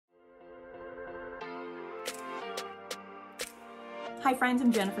Hi friends,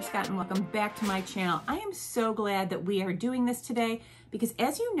 I'm Jennifer Scott and welcome back to my channel. I am so glad that we are doing this today because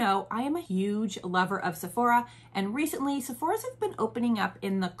as you know, I am a huge lover of Sephora, and recently Sephoras have been opening up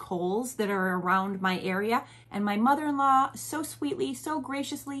in the Kohls that are around my area, and my mother-in-law so sweetly, so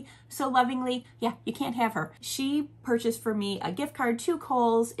graciously, so lovingly, yeah, you can't have her. She purchased for me a gift card to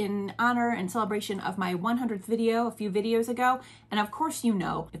Kohls in honor and celebration of my 100th video a few videos ago, and of course you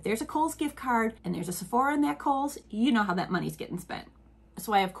know, if there's a Kohls gift card and there's a Sephora in that Kohls, you know how that money's getting spent.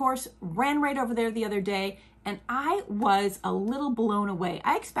 So I, of course, ran right over there the other day and I was a little blown away.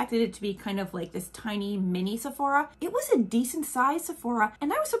 I expected it to be kind of like this tiny mini Sephora. It was a decent sized Sephora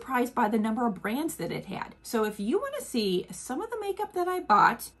and I was surprised by the number of brands that it had. So if you want to see some of the makeup that I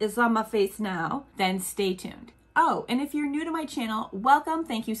bought is on my face now, then stay tuned. Oh, and if you're new to my channel, welcome.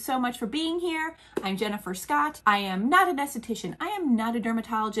 Thank you so much for being here. I'm Jennifer Scott. I am not an esthetician. I am not a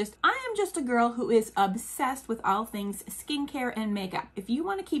dermatologist. I am just a girl who is obsessed with all things skincare and makeup. If you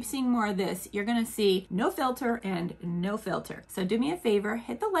want to keep seeing more of this, you're going to see no filter and no filter. So do me a favor,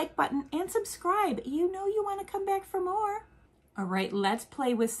 hit the like button and subscribe. You know you want to come back for more. All right, let's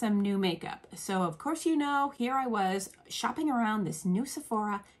play with some new makeup. So of course, you know, here I was shopping around this new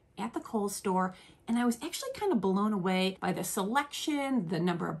Sephora at the Kohls store, and I was actually kind of blown away by the selection, the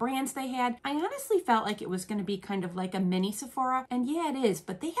number of brands they had. I honestly felt like it was going to be kind of like a mini Sephora, and yeah, it is,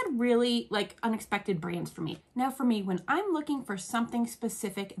 but they had really like unexpected brands for me. Now for me, when I'm looking for something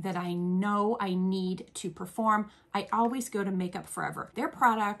specific that I know I need to perform, I always go to Makeup Forever. Their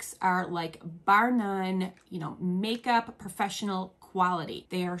products are like bar none, you know, makeup professional quality.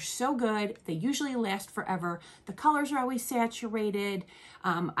 They are so good. They usually last forever. The colors are always saturated.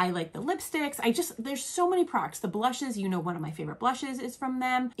 I like the lipsticks. There's so many products. The blushes, you know, one of my favorite blushes is from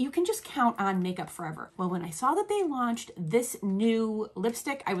them. You can just count on Makeup Forever. Well, when I saw that they launched this new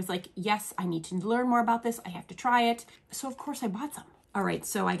lipstick, I was like, yes, I need to learn more about this. I have to try it. So of course I bought some. All right,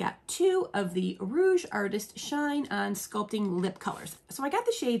 so I got two of the Rouge Artist Shine On Sculpting Lip Colors. So I got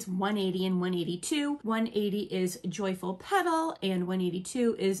the shades 180 and 182. 180 is Joyful Petal and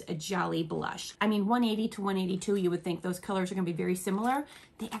 182 is a Jolly Blush. I mean, 180 to 182, you would think those colors are gonna be very similar.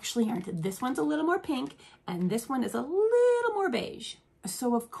 They actually aren't. This one's a little more pink and this one is a little more beige.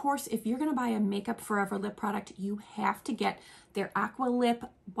 So of course, if you're gonna buy a Makeup Forever lip product, you have to get their Aqua Lip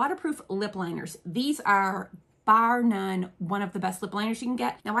waterproof lip liners. These are bar none, one of the best lip liners you can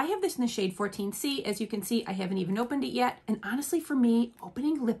get. Now I have this in the shade 14C. As you can see, I haven't even opened it yet. And honestly, for me,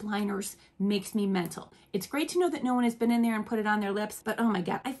 opening lip liners makes me mental. It's great to know that no one has been in there and put it on their lips, but oh my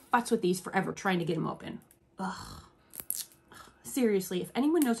God, I futz with these forever trying to get them open. Ugh. Seriously, if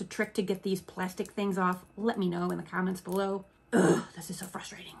anyone knows a trick to get these plastic things off, let me know in the comments below. Ugh, this is so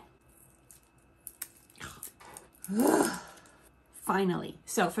frustrating. Ugh. Finally.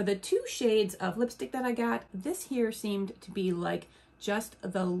 So for the two shades of lipstick that I got, this here seemed to be like just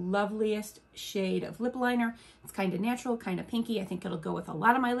the loveliest shade of lip liner. It's kind of natural, kind of pinky. I think it'll go with a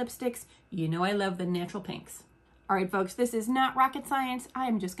lot of my lipsticks. You know I love the natural pinks. All right, folks, this is not rocket science.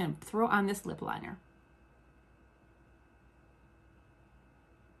 I'm just going to throw on this lip liner.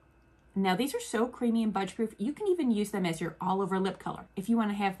 Now these are so creamy and budge proof, you can even use them as your all over lip color. If you want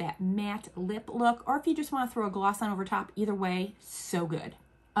to have that matte lip look, or if you just want to throw a gloss on over top, either way, so good.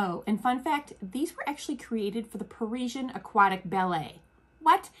 Oh, and fun fact, these were actually created for the Parisian Aquatic Ballet.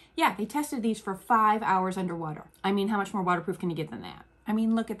 What? Yeah, they tested these for 5 hours underwater. I mean, how much more waterproof can you get than that? I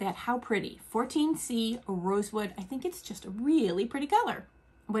mean, look at that, how pretty. 14C Rosewood, I think it's just a really pretty color.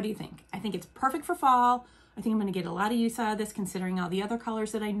 What do you think? I think it's perfect for fall. I think I'm going to get a lot of use out of this considering all the other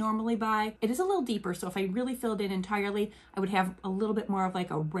colors that I normally buy. It is a little deeper, so if I really filled it entirely, I would have a little bit more of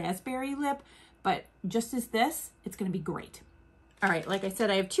like a raspberry lip, but just as this, it's going to be great. All right, like I said,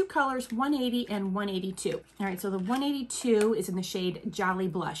 I have two colors, 180 and 182. All right, so the 182 is in the shade Jolly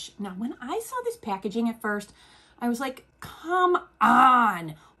Blush. Now, when I saw this packaging at first, I was like, come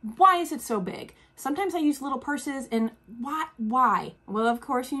on, why is it so big? Sometimes I use little purses and why? Well, of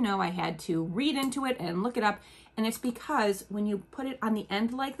course, you know, I had to read into it and look it up. And it's because when you put it on the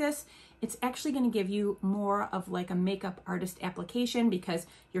end like this, it's actually going to give you more of like a makeup artist application because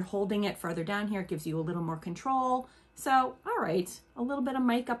you're holding it further down here. It gives you a little more control. So, all right, a little bit of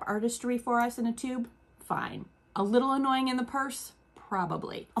makeup artistry for us in a tube, fine. A little annoying in the purse,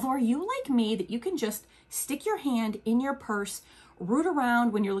 probably. Although, are you like me that you can just stick your hand in your purse, root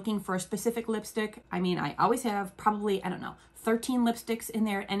around when you're looking for a specific lipstick? I mean, I always have probably, I don't know, 13 lipsticks in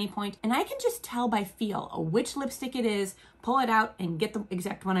there at any point, and I can just tell by feel which lipstick it is, pull it out, and get the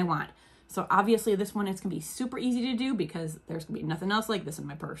exact one I want. So obviously this one is gonna be super easy to do because there's gonna be nothing else like this in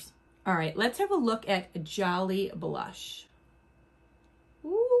my purse. All right, let's have a look at Jolly Blush.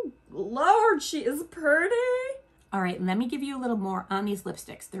 Ooh, Lord, she is pretty. All right, let me give you a little more on these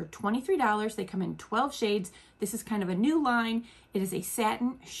lipsticks. They're $23. They come in 12 shades. This is kind of a new line. It is a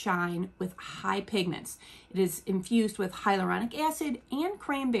satin shine with high pigments. It is infused with hyaluronic acid and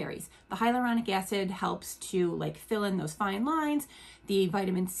cranberries. The hyaluronic acid helps to like fill in those fine lines. The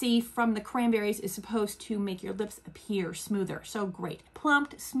vitamin C from the cranberries is supposed to make your lips appear smoother. So great.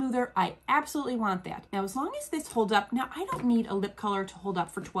 Plumped, smoother. I absolutely want that. Now, as long as this holds up, now I don't need a lip color to hold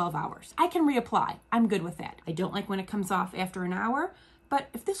up for 12 hours. I can reapply. I'm good with that. I don't like when it comes off after an hour, but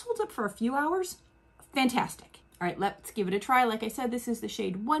if this holds up for a few hours, fantastic. All right, let's give it a try. Like I said, this is the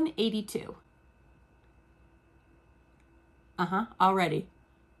shade 182. Already.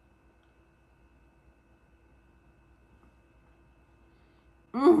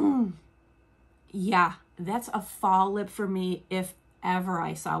 Yeah, that's a fall lip for me if ever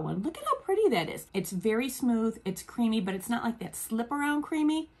I saw one. Look at how pretty that is. It's very smooth, it's creamy, but it's not like that slip around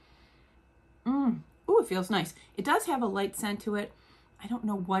creamy. Ooh, it feels nice. It does have a light scent to it. I don't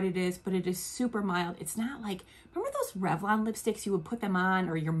know what it is, but it is super mild. It's not like, remember those Revlon lipsticks you would put them on,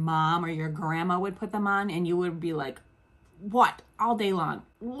 or your mom or your grandma would put them on, and you would be like, what? All day long.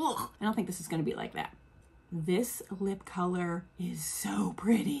 Ugh. I don't think this is going to be like that. This lip color is so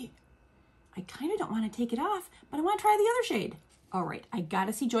pretty. I kind of don't want to take it off, but I want to try the other shade. All right, I got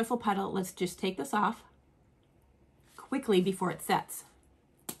to see Joyful Petal. Let's just take this off quickly before it sets.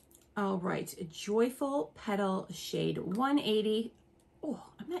 All right, Joyful Petal shade 180. Oh,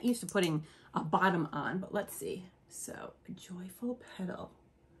 I'm not used to putting a bottom on, but let's see. So, Joyful Petal.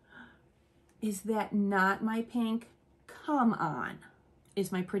 Is that not my pink? Come on.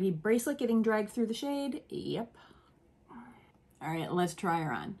 Is my pretty bracelet getting dragged through the shade? Yep. All right, let's try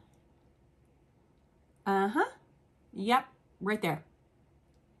her on. Yep, right there.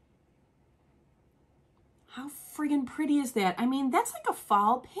 How friggin' pretty is that? I mean, that's like a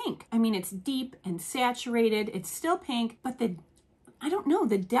fall pink. I mean, it's deep and saturated. It's still pink, but I don't know,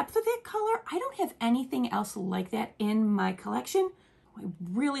 the depth of that color, I don't have anything else like that in my collection. I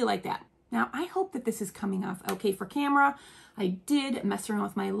really like that. Now, I hope that this is coming off okay for camera. I did mess around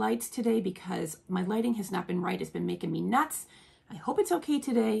with my lights today because my lighting has not been right. It's been making me nuts. I hope it's okay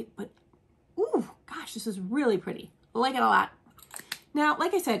today, but ooh, gosh, this is really pretty. I like it a lot. Now,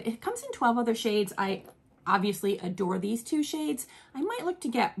 like I said, it comes in 12 other shades. I obviously adore these two shades. I might look to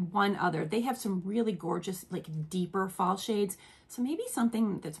get one other. They have some really gorgeous, like deeper fall shades. So maybe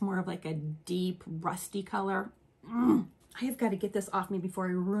something that's more of like a deep, rusty color. I have got to get this off me before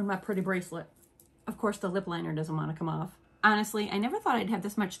I ruin my pretty bracelet. Of course, the lip liner doesn't want to come off. Honestly, I never thought I'd have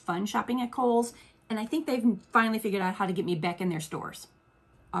this much fun shopping at Kohls, and I think they've finally figured out how to get me back in their stores.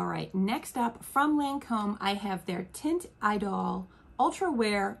 All right, next up from Lancome, I have their Tint Idol Ultra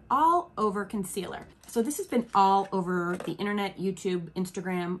Wear All Over Concealer. So this has been all over the internet, YouTube,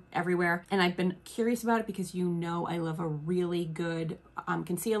 Instagram, everywhere. And I've been curious about it because you know I love a really good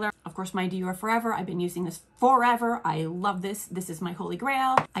concealer. Of course, my Dior Forever. I've been using this forever. I love this. This is my holy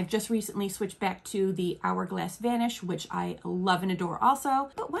grail. I've just recently switched back to the Hourglass Vanish, which I love and adore also.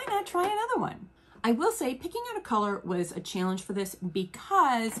 But why not try another one? I will say picking out a color was a challenge for this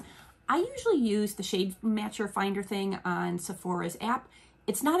because I usually use the shade matcher finder thing on Sephora's app.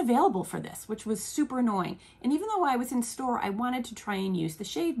 It's not available for this, which was super annoying. And even though I was in store, I wanted to try and use the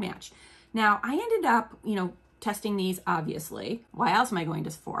shade match. Now, I ended up, testing these, obviously. Why else am I going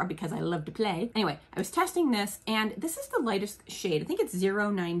to Sephora? Because I love to play. Anyway, I was testing this, and this is the lightest shade. I think it's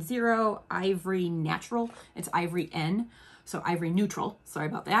 090 Ivory Natural. It's Ivory N, so Ivory Neutral. Sorry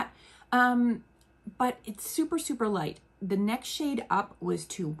about that. But it's super, super light. The next shade up was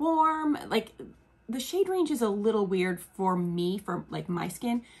too warm. Like, the shade range is a little weird for me, for like my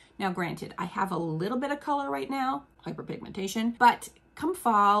skin. Now, granted, I have a little bit of color right now, hyperpigmentation, but come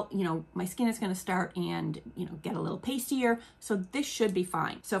fall, my skin is going to start and, get a little pastier. So this should be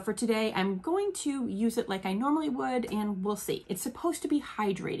fine. So for today, I'm going to use it like I normally would, and we'll see. It's supposed to be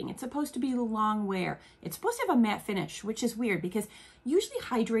hydrating. It's supposed to be long wear. It's supposed to have a matte finish, which is weird because usually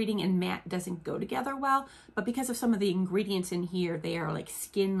hydrating and matte doesn't go together well, but because of some of the ingredients in here, they are like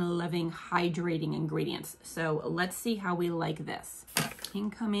skin-loving, hydrating ingredients. So let's see how we like this.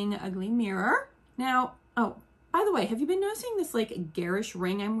 Incoming ugly mirror. Now, oh, by the way, have you been noticing this like garish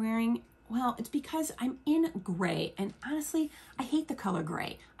ring I'm wearing? Well, it's because I'm in gray, and honestly, I hate the color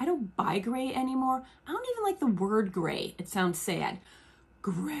gray. I don't buy gray anymore. I don't even like the word gray. It sounds sad.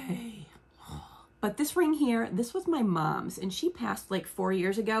 Gray. But this ring here, this was my mom's, and she passed like 4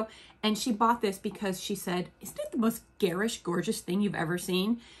 years ago, and she bought this because she said, isn't it the most garish, gorgeous thing you've ever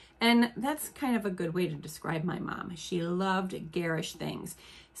seen? And that's kind of a good way to describe my mom. She loved garish things.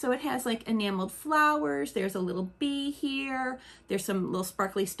 So it has like enameled flowers. There's a little bee here. There's some little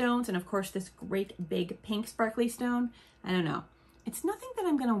sparkly stones. And of course, this great big pink sparkly stone. I don't know. It's nothing that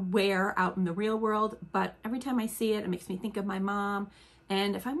I'm going to wear out in the real world, but every time I see it, it makes me think of my mom.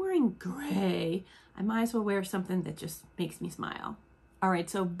 And if I'm wearing gray, I might as well wear something that just makes me smile. All right,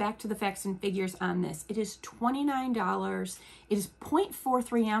 so back to the facts and figures on this. It is $29. It is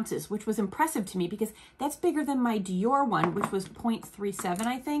 0.43 ounces, which was impressive to me because that's bigger than my Dior one, which was 0.37,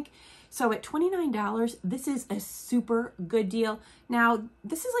 I think. So at $29, this is a super good deal. Now,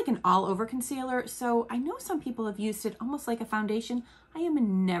 this is like an all-over concealer, so I know some people have used it almost like a foundation. I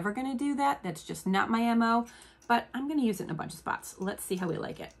am never gonna do that. That's just not my MO, but I'm gonna use it in a bunch of spots. Let's see how we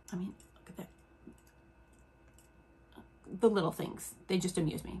like it. I mean, look at that. The little things, they just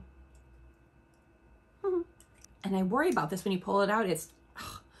amuse me. And I worry about this when you pull it out. It's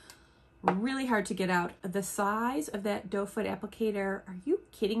really hard to get out. The size of that doe foot applicator, are you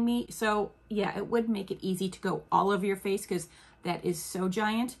kidding me? So yeah, it would make it easy to go all over your face because that is so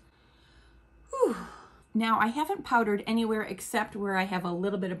giant. Whew. Now I haven't powdered anywhere except where I have a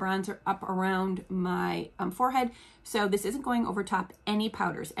little bit of bronzer up around my forehead. So this isn't going over top any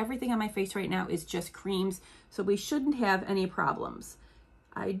powders. Everything on my face right now is just creams. So we shouldn't have any problems.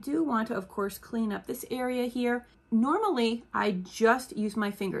 I do want to, of course, clean up this area here. Normally, I just use my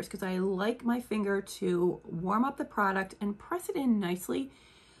fingers because I like my finger to warm up the product and press it in nicely.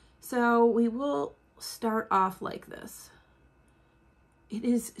 So we will start off like this. It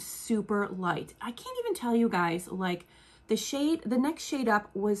is super light. I can't even tell you guys, like the next shade up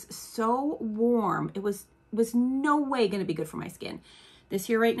was so warm. It was no way going to be good for my skin. This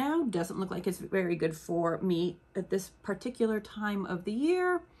here right now doesn't look like it's very good for me at this particular time of the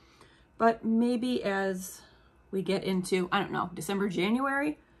year, but maybe as we get into, I don't know, December,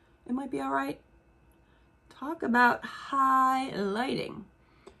 January, it might be all right. Talk about highlighting.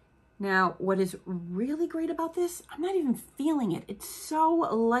 Now, what is really great about this, I'm not even feeling it. It's so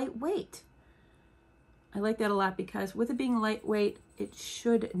lightweight. I like that a lot because with it being lightweight, it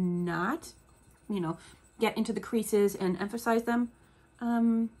should not, you know, get into the creases and emphasize them.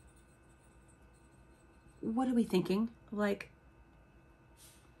 What are we thinking? Like,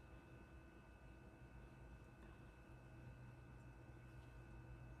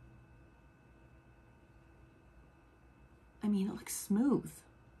 I mean, it looks smooth.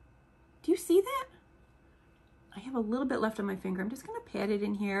 Do you see that? I have a little bit left on my finger. I'm just gonna pat it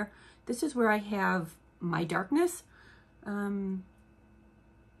in here. This is where I have my darkness.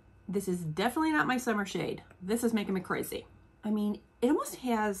 This is definitely not my summer shade. This is making me crazy. I mean, it almost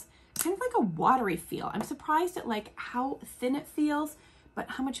has kind of like a watery feel. I'm surprised at like how thin it feels, but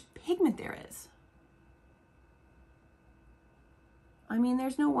how much pigment there is. I mean,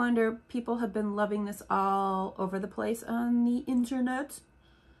 there's no wonder people have been loving this all over the place on the internet.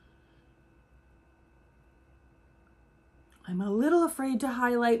 I'm a little afraid to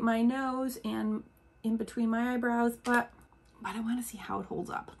highlight my nose and in between my eyebrows, but I want to see how it holds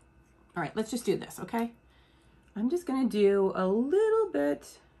up. All right, let's just do this, okay? I'm just gonna do a little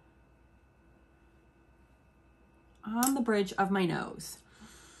bit on the bridge of my nose.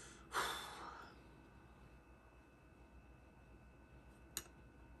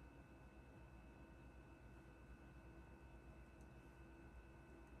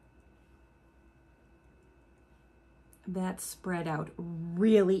 That spread out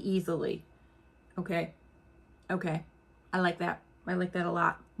really easily. Okay, okay, I like that. I like that a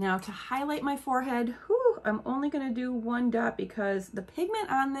lot. Now to highlight my forehead, I'm only gonna do one dot because the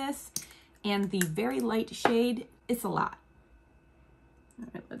pigment on this and the very light shade, it's a lot. All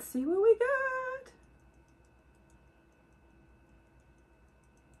right, let's see what we got.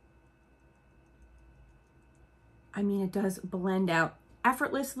 I mean, it does blend out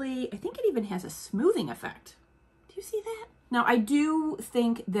effortlessly. I think it even has a smoothing effect. Do you see that? Now, I do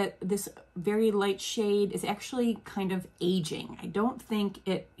think that this very light shade is actually kind of aging. I don't think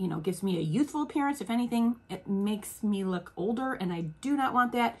it, you know, gives me a youthful appearance. If anything, it makes me look older, and I do not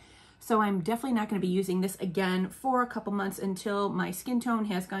want that. So I'm definitely not going to be using this again for a couple months until my skin tone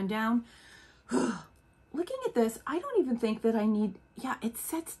has gone down. Looking at this, I don't even think that I need, yeah, it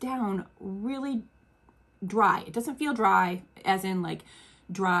sets down really dry. It doesn't feel dry as in like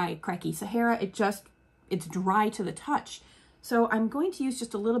dry, cracky Sahara. It's dry to the touch. So I'm going to use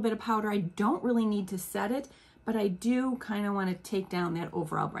just a little bit of powder. I don't really need to set it, but I do kind of want to take down that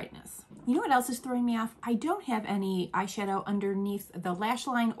overall brightness. You know what else is throwing me off? I don't have any eyeshadow underneath the lash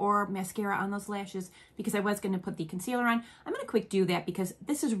line or mascara on those lashes because I was going to put the concealer on. I'm going to quick do that because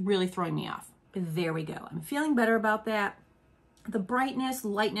this is really throwing me off. There we go. I'm feeling better about that. The brightness,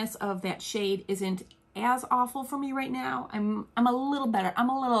 lightness of that shade isn't as awful for me right now. I'm a little better. I'm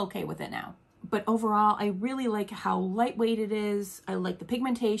a little okay with it now. But overall, I really like how lightweight it is. I like the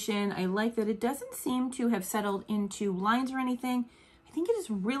pigmentation. I like that it doesn't seem to have settled into lines or anything. I think it is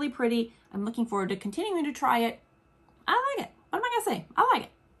really pretty. I'm looking forward to continuing to try it. I like it. What am I gonna say? I like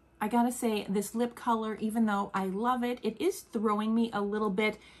it. I gotta say, this lip color, even though I love it, it is throwing me a little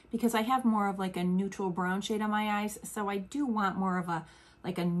bit because I have more of like a neutral brown shade on my eyes. So I do want more of a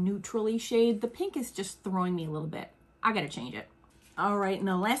like a neutrally shade. The pink is just throwing me a little bit. I gotta change it. All right, and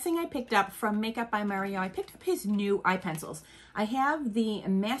the last thing I picked up from Makeup by Mario, I picked up his new eye pencils. I have the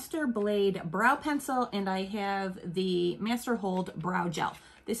Master Blade Brow Pencil and I have the Master Hold Brow Gel.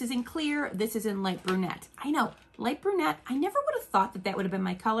 This is in clear, this is in light brunette. I know, light brunette, I never would have thought that that would have been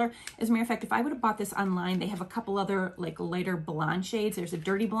my color. As a matter of fact, if I would have bought this online, they have a couple other like lighter blonde shades. There's a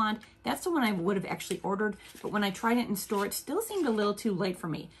dirty blonde. That's the one I would have actually ordered. But when I tried it in store, it still seemed a little too light for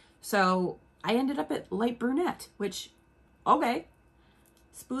me. So I ended up at light brunette, which, okay.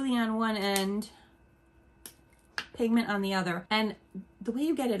 Spoolie on one end, pigment on the other. And the way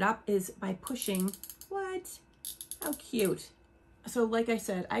you get it up is by pushing. What? How cute. So like I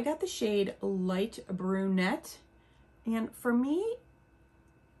said, I got the shade light brunette. And for me,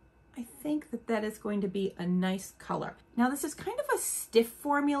 I think that that is going to be a nice color. Now this is kind of a stiff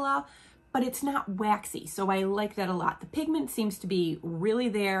formula, but it's not waxy. So I like that a lot. The pigment seems to be really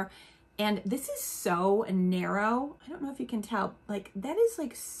there. And this is so narrow. I don't know if you can tell, like that is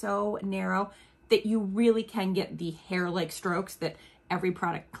like so narrow that you really can get the hair-like strokes that every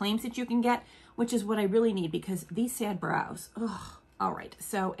product claims that you can get, which is what I really need because these sad brows, ugh. All right,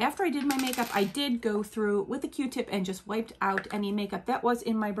 so after I did my makeup, I did go through with a Q-tip and just wiped out any makeup that was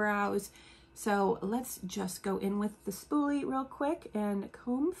in my brows. So let's just go in with the spoolie real quick and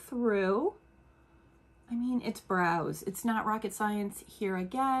comb through. I mean, it's brows. It's not rocket science here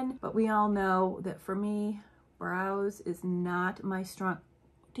again, but we all know that for me, brows is not my strong.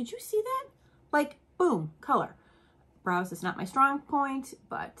 Did you see that? Like, boom, color. Brows is not my strong point,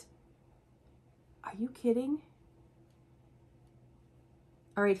 but are you kidding?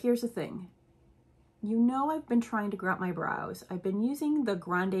 All right, here's the thing. You know I've been trying to grow out my brows. I've been using the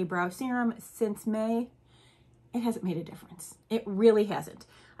Grande Brow Serum since May. It hasn't made a difference. It really hasn't.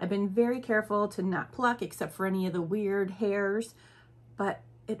 I've been very careful to not pluck except for any of the weird hairs, but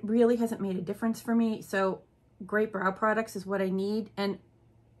it really hasn't made a difference for me. So great brow products is what I need. And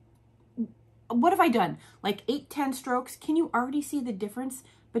what have I done? Like 8-10 strokes? Can you already see the difference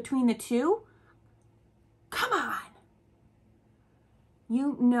between the two? Come on.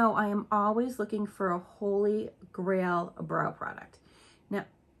 You know I am always looking for a holy grail brow product. Now,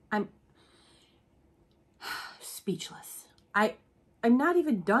 I'm speechless. I'm not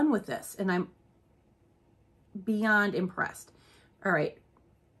even done with this, and I'm beyond impressed. All right.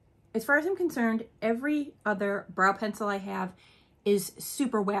 As far as I'm concerned, every other brow pencil I have is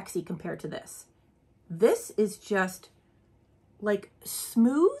super waxy compared to this. This is just like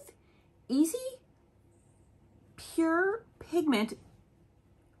smooth, easy, pure pigment.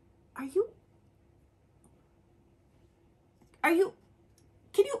 Can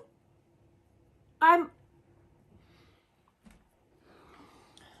you,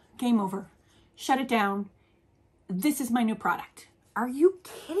 game over. Shut it down. This is my new product. Are you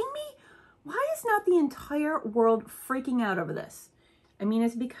kidding me? Why is not the entire world freaking out over this? I mean,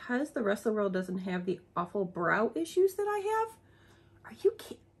 it's because the rest of the world doesn't have the awful brow issues that I have? Are you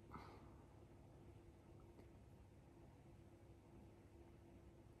kidding?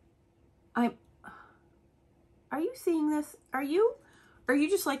 Are you seeing this? Are you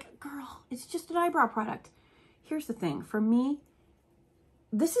just like, girl, it's just an eyebrow product? Here's the thing. For me,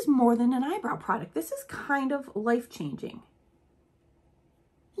 this is more than an eyebrow product. This is kind of life-changing.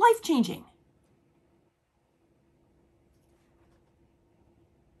 Life-changing.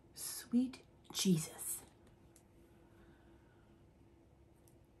 Sweet Jesus.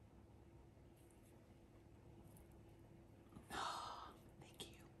 Thank you.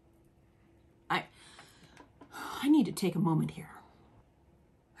 I need to take a moment here.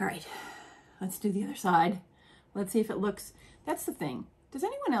 All right, let's do the other side. Let's see if it looks, that's the thing. Does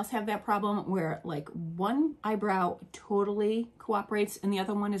anyone else have that problem where like one eyebrow totally cooperates and the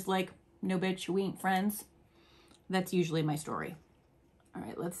other one is like, no bitch, we ain't friends? That's usually my story. All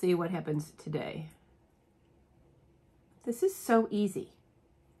right, let's see what happens today. This is so easy.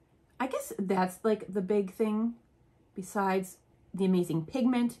 I guess that's like the big thing besides the amazing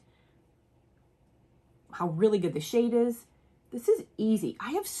pigment, how really good the shade is. This is easy.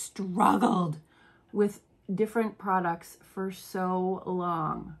 I have struggled with different products for so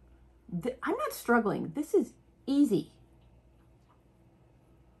long. I'm not struggling. This is easy.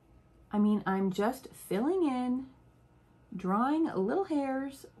 I mean, I'm just filling in, drawing little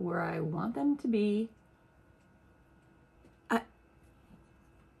hairs where I want them to be.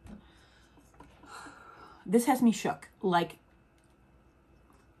 This has me shook. Like,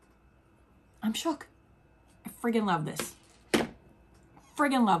 I'm shook. I friggin' love this.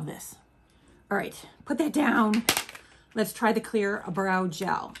 Friggin' love this. All right, put that down. Let's try the clear brow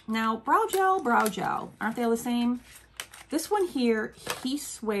gel. Now, brow gel, aren't they all the same? This one here, he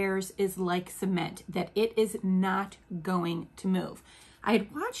swears is like cement, that it is not going to move. I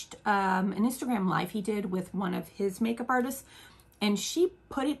had watched an Instagram live he did with one of his makeup artists, and she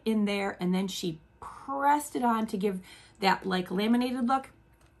put it in there and then she pressed it on to give that like laminated look.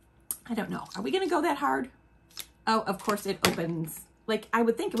 I don't know. Are we going to go that hard? Oh, of course it opens. Like, I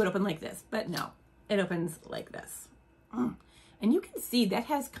would think it would open like this, but no, it opens like this. And you can see that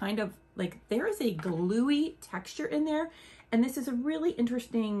has kind of like, there is a gluey texture in there. And this is a really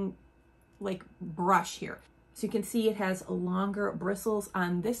interesting like brush here. So you can see it has longer bristles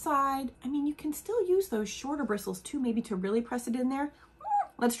on this side. I mean, you can still use those shorter bristles too, maybe to really press it in there.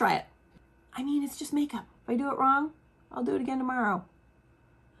 Let's try it. I mean, it's just makeup. If I do it wrong, I'll do it again tomorrow.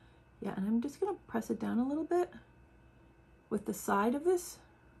 Yeah, and I'm just gonna press it down a little bit with the side of this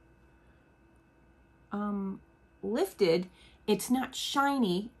lifted. It's not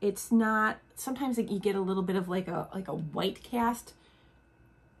shiny. It's not, sometimes you get a little bit of like a white cast.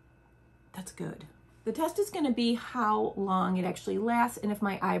 That's good. The test is gonna be how long it actually lasts and if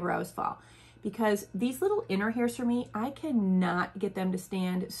my eyebrows fall. Because these little inner hairs for me, I cannot get them to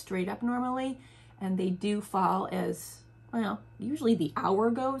stand straight up normally. And they do fall as, well, usually the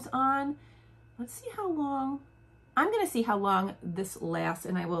hour goes on. Let's see how long. I'm gonna see how long this lasts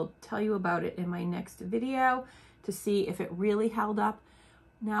and I will tell you about it in my next video to see if it really held up.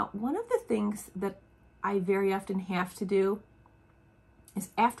 Now, one of the things that I very often have to do is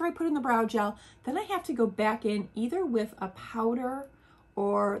after I put in the brow gel, then I have to go back in either with a powder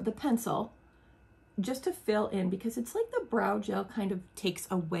or the pencil just to fill in, because it's like the brow gel kind of takes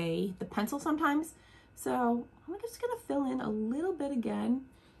away the pencil sometimes. So I'm just gonna fill in a little bit again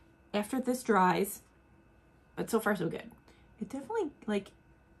after this dries, but so far so good. It definitely like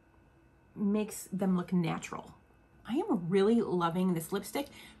makes them look natural. I am really loving this lipstick.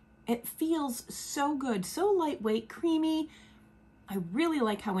 It feels so good, so lightweight, creamy. I really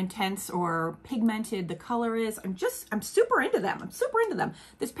like how intense or pigmented the color is. I'm super into them. I'm super into them.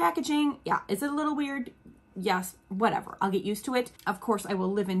 This packaging, yeah, is it a little weird? Yes, whatever. I'll get used to it. Of course, I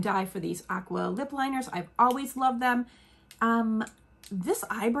will live and die for these aqua lip liners. I've always loved them. This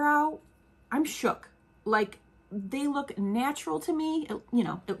eyebrow, I'm shook. Like, they look natural to me, you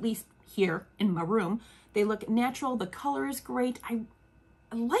know, at least here in my room. They look natural. The color is great. I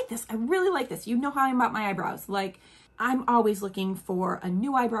like this. I really like this. You know how I'm about my eyebrows. Like, I'm always looking for a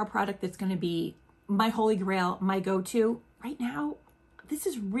new eyebrow product that's going to be my holy grail, my go-to. Right now, this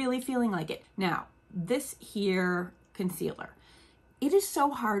is really feeling like it. Now, this here concealer. It is so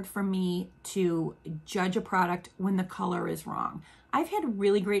hard for me to judge a product when the color is wrong. I've had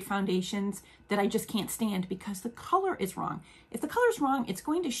really great foundations that I just can't stand because the color is wrong. If the color is wrong, it's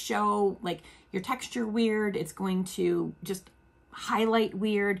going to show like your texture weird. It's going to just highlight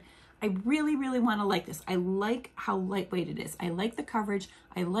weird. I really, really want to like this. I like how lightweight it is. I like the coverage.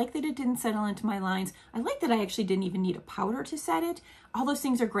 I like that it didn't settle into my lines. I like that I actually didn't even need a powder to set it. All those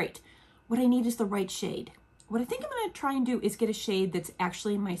things are great. What I need is the right shade. What I think I'm going to try and do is get a shade that's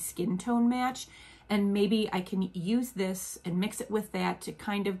actually my skin tone match. And maybe I can use this and mix it with that to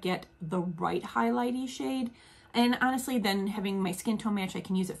kind of get the right highlighty shade. And honestly, then having my skin tone match, I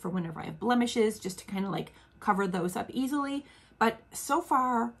can use it for whenever I have blemishes, just to kind of like cover those up easily. But so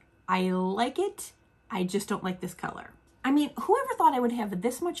far, I like it. I just don't like this color. I mean, whoever thought I would have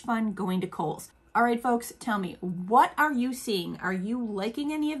this much fun going to Kohls? All right, folks, tell me, what are you seeing? Are you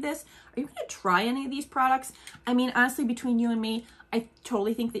liking any of this? Are you gonna try any of these products? I mean, honestly, between you and me, I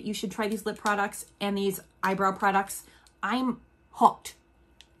totally think that you should try these lip products and these eyebrow products. I'm hooked.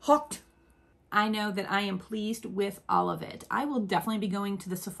 Hooked. I know that I am pleased with all of it. I will definitely be going to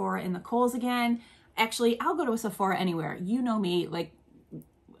the Sephora and the Kohls again. Actually, I'll go to a Sephora anywhere. You know me, like,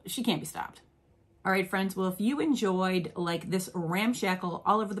 she can't be stopped. All right, friends, well, if you enjoyed like this ramshackle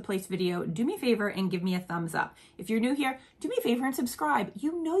all over the place video, do me a favor and give me a thumbs up. If you're new here, do me a favor and subscribe.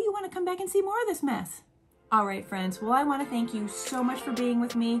 You know you want to come back and see more of this mess. All right, friends, well, I want to thank you so much for being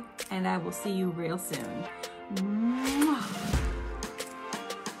with me, and I will see you real soon. Mwah.